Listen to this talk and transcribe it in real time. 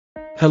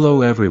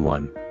Hello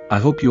everyone, I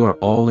hope you are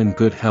all in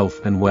good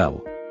health and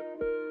well.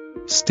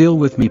 Still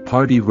with me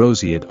Party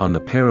Roseate on the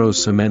Pero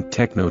Cement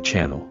Techno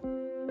channel.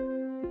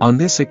 On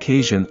this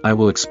occasion I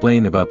will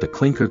explain about the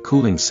clinker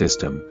cooling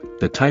system,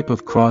 the type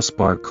of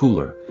crossbar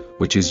cooler,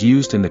 which is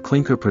used in the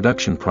clinker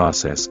production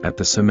process at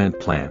the cement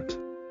plant.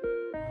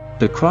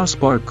 The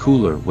crossbar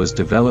cooler was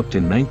developed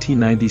in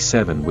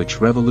 1997,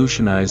 which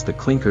revolutionized the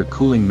clinker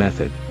cooling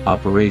method,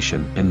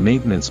 operation and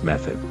maintenance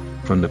method,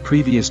 from the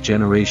previous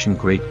generation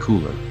grate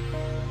cooler.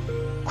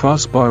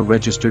 Crossbar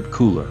registered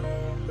cooler.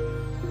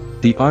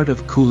 The art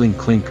of cooling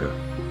clinker.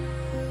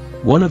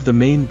 One of the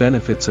main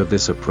benefits of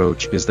this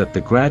approach is that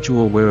the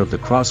gradual wear of the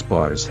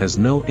crossbars has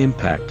no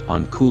impact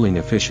on cooling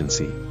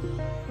efficiency.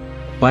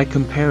 By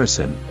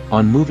comparison,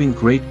 on moving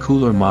grate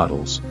cooler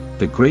models,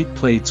 the grate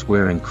plates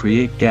wear and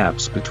create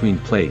gaps between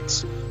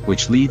plates,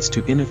 which leads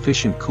to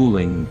inefficient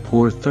cooling and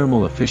poor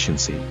thermal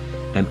efficiency,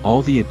 and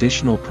all the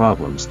additional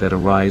problems that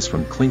arise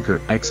from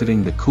clinker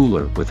exiting the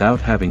cooler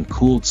without having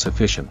cooled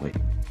sufficiently.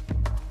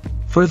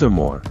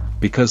 Furthermore,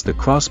 because the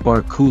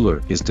crossbar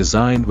cooler is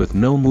designed with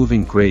no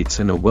moving grates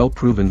and a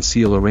well-proven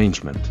seal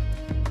arrangement,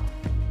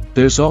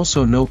 there's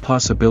also no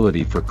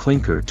possibility for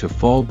clinker to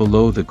fall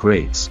below the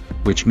grates,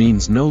 which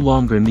means no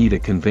longer need a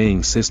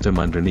conveying system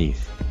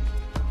underneath.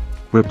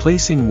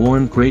 Replacing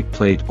worn grate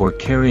plate or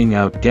carrying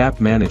out gap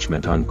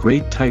management on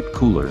grate-type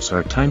coolers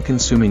are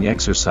time-consuming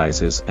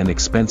exercises and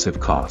expensive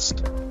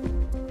cost.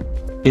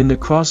 In the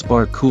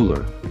crossbar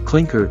cooler,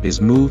 clinker is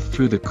moved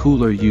through the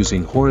cooler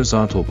using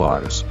horizontal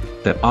bars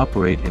that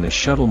operate in a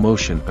shuttle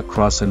motion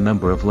across a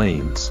number of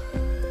lanes.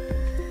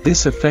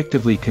 This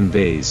effectively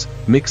conveys,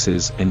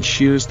 mixes and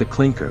shears the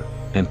clinker,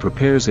 and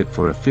prepares it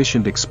for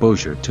efficient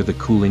exposure to the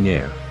cooling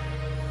air.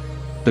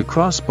 The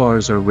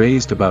crossbars are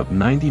raised about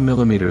 90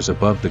 mm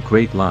above the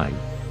grate line,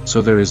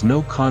 so there is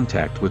no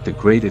contact with the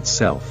grate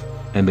itself,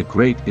 and the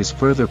grate is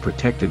further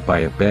protected by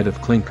a bed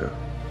of clinker.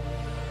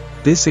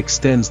 This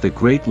extends the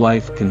grate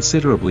life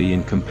considerably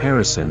in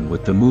comparison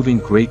with the moving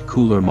grate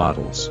cooler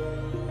models.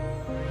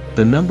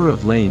 The number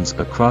of lanes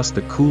across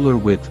the cooler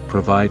width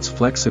provides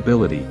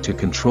flexibility to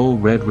control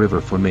red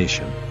river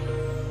formation.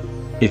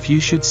 If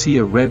you should see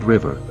a red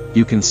river,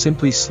 you can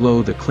simply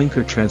slow the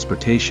clinker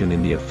transportation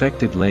in the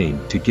affected lane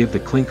to give the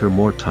clinker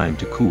more time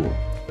to cool.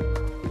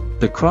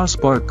 The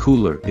crossbar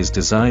cooler is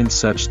designed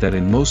such that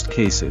in most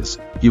cases,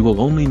 you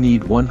will only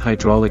need one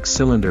hydraulic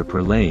cylinder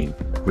per lane,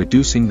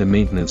 reducing the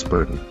maintenance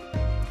burden.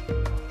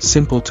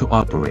 Simple to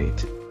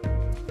operate.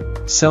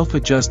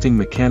 Self-adjusting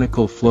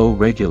mechanical flow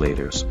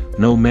regulators,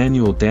 no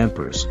manual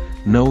dampers,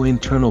 no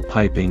internal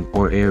piping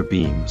or air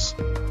beams.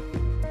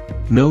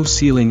 No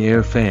ceiling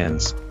air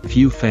fans,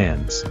 few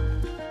fans.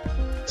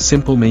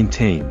 Simple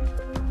maintain.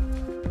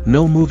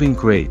 No moving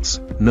grates,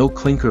 no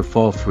clinker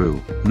fall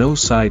through, no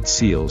side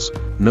seals,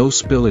 no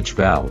spillage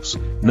valves,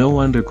 no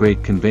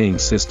undergrate conveying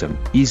system,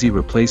 easy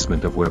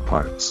replacement of wear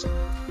parts.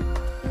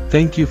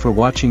 Thank you for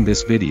watching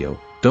this video.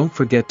 Don't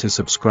forget to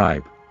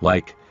subscribe,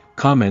 like,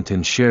 comment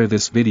and share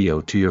this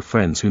video to your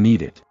friends who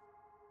need it.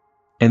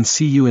 And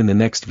see you in the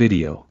next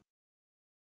video.